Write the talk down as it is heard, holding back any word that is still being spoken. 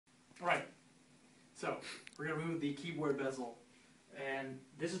So we're going to remove the keyboard bezel. And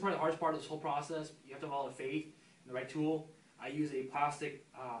this is probably the hardest part of this whole process. You have to have all the faith in the right tool. I use a plastic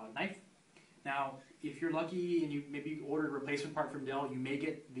knife. Now, if you're lucky and you maybe ordered a replacement part from Dell, you may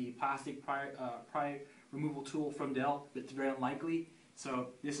get the plastic pry removal tool from Dell, but it's very unlikely. So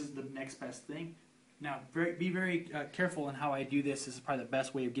this is the next best thing. Now, be very careful in how I do this. This is probably the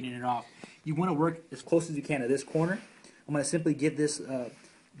best way of getting it off. You want to work as close as you can to this corner. I'm going to simply get this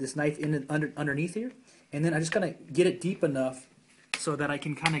this knife in underneath here, and then I just kind of get it deep enough so that I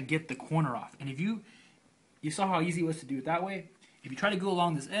can kind of get the corner off. And if you saw how easy it was to do it that way, if you try to go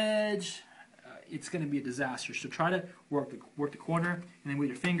along this edge, it's going to be a disaster. So try to work the corner, and then with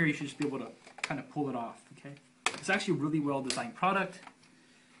your finger, you should just be able to kind of pull it off. Okay, it's actually a really well designed product.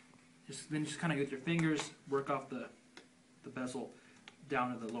 Then just kind of with your fingers work off the bezel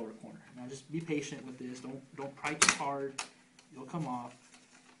down to the lower corner. Now just be patient with this. Don't pry too hard. It'll come off.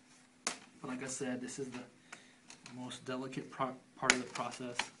 But like I said, this is the most delicate part of the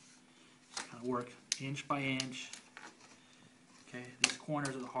process. Just kind of work inch by inch. Okay, these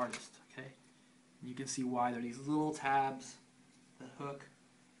corners are the hardest. Okay, and you can see why. There are these little tabs that hook.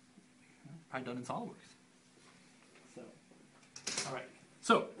 Probably done in SolidWorks. So, all right.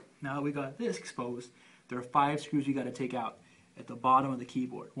 So now that we got this exposed, there are 5 screws you got to take out at the bottom of the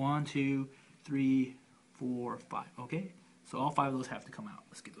keyboard. 1, 2, 3, 4, 5. Okay, so all 5 of those have to come out.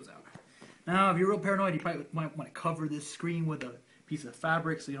 Let's get those out. Now, if you're real paranoid, you probably might want to cover this screen with a piece of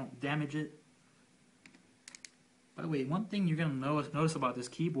fabric so you don't damage it. By the way, one thing you're going to notice about this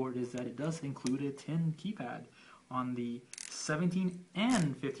keyboard is that it does include a tin keypad on the 17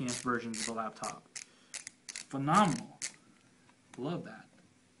 and 15-inch versions of the laptop. Phenomenal. Love that.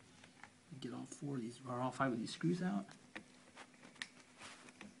 Get all 4 of these, or all 5 of these screws out.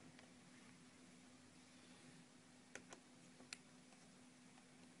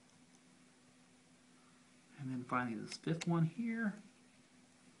 And then finally this 5th one here.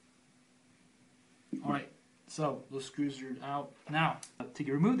 Alright, so those screws are out. Now,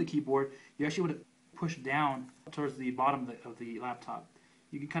 to remove the keyboard, you actually want to push down towards the bottom of the laptop.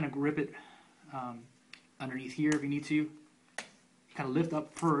 You can kind of grip it underneath here if you need to. Kind of lift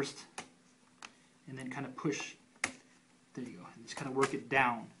up first, and then kind of push. There you go. And just kind of work it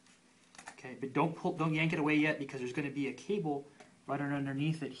down. Okay, but don't yank it away yet, because there's going to be a cable right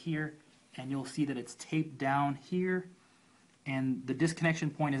underneath it here, and you'll see that it's taped down here, and the disconnection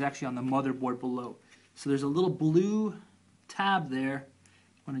point is actually on the motherboard below. So there's a little blue tab there.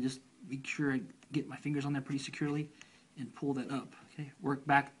 I want to just make sure I get my fingers on there pretty securely and pull that up. Okay, work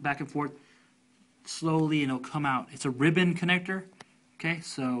back and forth slowly, and it'll come out. It's a ribbon connector. Okay,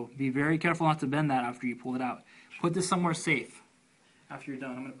 so be very careful not to bend that after you pull it out. Put this somewhere safe after you're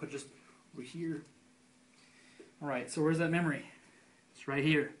done. I'm going to put just over here. Alright, so where's that memory? It's right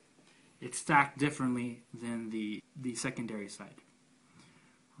here. It's stacked differently than the secondary side.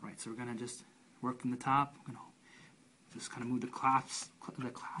 Alright, so we're going to just work from the top. We're going to just kind of move the clasps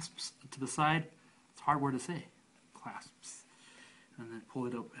to the side. It's a hard word to say. Clasps. And then pull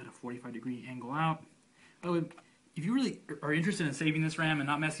it up at a 45-degree angle out. Oh, if you really are interested in saving this RAM and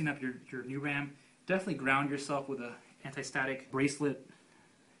not messing up your new RAM, definitely ground yourself with an anti-static bracelet.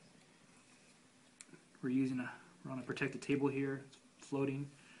 We're on a protected table here. It's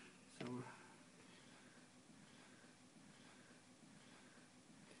floating.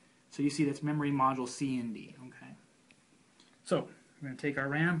 So you see that's memory module C and D. Okay. So we're going to take our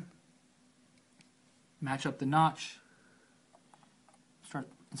RAM, match up the notch,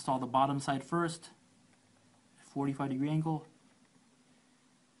 install the bottom side first. 45-degree angle.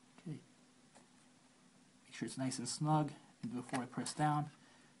 Okay. Make sure it's nice and snug. And before I press down,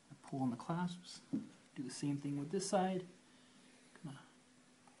 I pull on the clasps. Do the same thing with this side.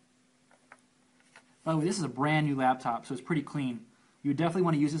 By the way, this is a brand new laptop, so it's pretty clean. You definitely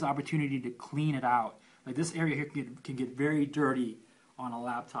want to use this opportunity to clean it out. Like this area here can get very dirty on a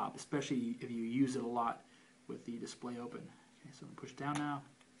laptop, especially if you use it a lot with the display open. Okay, so I'm going to push down now.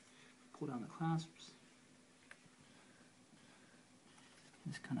 Pull down the clasps.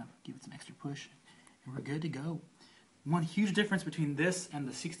 Just kind of give it some extra push, and we're good to go. One huge difference between this and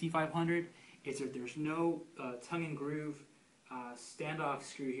the 6500 is that there's no tongue and groove standoff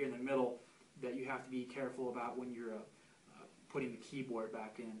screw here in the middle that you have to be careful about when you're putting the keyboard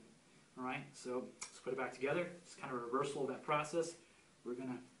back in. Alright, so let's put it back together. It's kind of a reversal of that process. We're going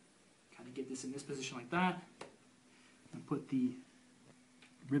to kind of get this in this position like that, and put the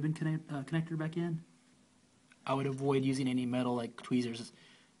ribbon connector back in. I would avoid using any metal like tweezers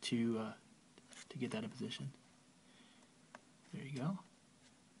to get that in position. There you go.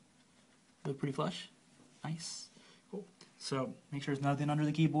 Look pretty flush. Nice. Cool. So make sure there's nothing under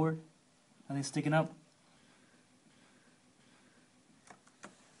the keyboard. nothing sticking up.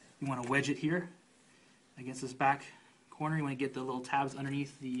 You want to wedge it here against this back corner. You want to get the little tabs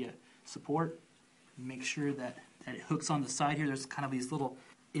underneath the support. Make sure that it hooks on the side here. There's kind of these little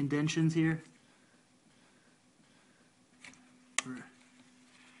indentions here where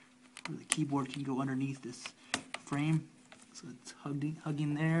the keyboard can go underneath this frame. So it's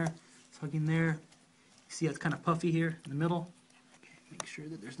hugging there. It's hugging there. You see how it's kind of puffy here in the middle. Okay, make sure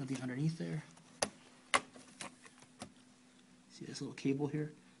that there's nothing underneath there. See this little cable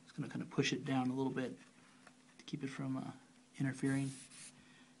here? It's going to kind of push it down a little bit to keep it from interfering.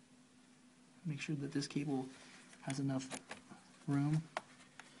 Make sure that this cable has enough room.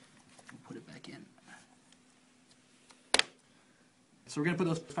 We'll put it back in. So we're going to put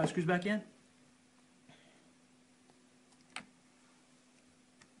those 5 screws back in.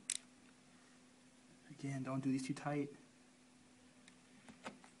 Again, don't do these too tight.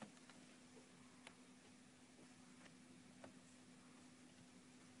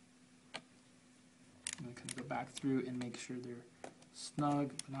 I'm going to kind of go back through and make sure they're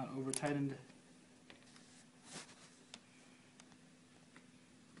snug but not over tightened.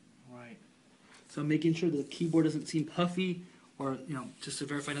 Right. So making sure the keyboard doesn't seem puffy, or just to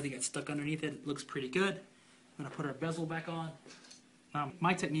verify nothing got stuck underneath it. It looks pretty good. I'm going to put our bezel back on.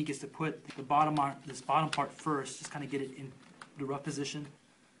 My technique is to put the bottom on this bottom part first, just kind of get it in the rough position,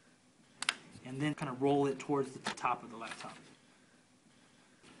 and then kind of roll it towards the top of the laptop.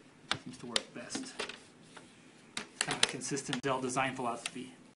 Seems to work best. Kind of a consistent Dell design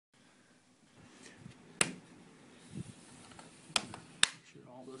philosophy. Make sure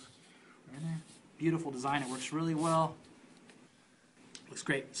all those are in there. Beautiful design. It works really well. Looks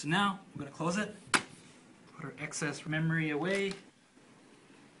great. So now we're going to close it. Put our excess memory away.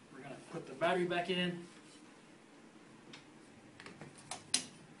 We're going to put the battery back in.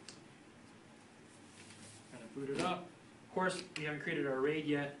 Going to boot it up. Of course, we haven't created our RAID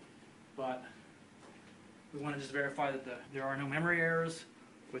yet, but we want to just verify that there are no memory errors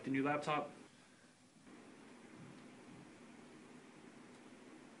with the new laptop.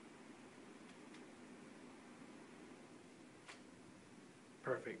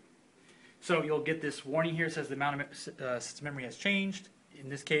 Perfect. So you'll get this warning here. It says the amount of system memory has changed. In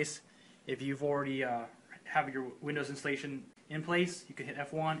this case, if you've already have your Windows installation in place, you can hit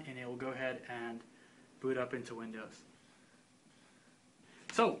F1 and it will go ahead and boot up into Windows.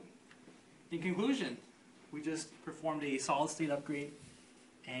 So, in conclusion, we just performed a solid state upgrade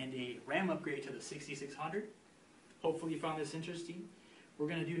and a RAM upgrade to the 6600. Hopefully you found this interesting. We're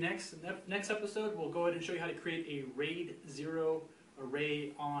going to do next episode, we'll go ahead and show you how to create a RAID 0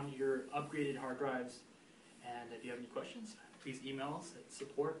 array on your upgraded hard drives. And if you have any questions, please email us at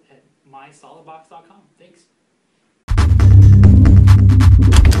support@mysolidbox.com. Thanks.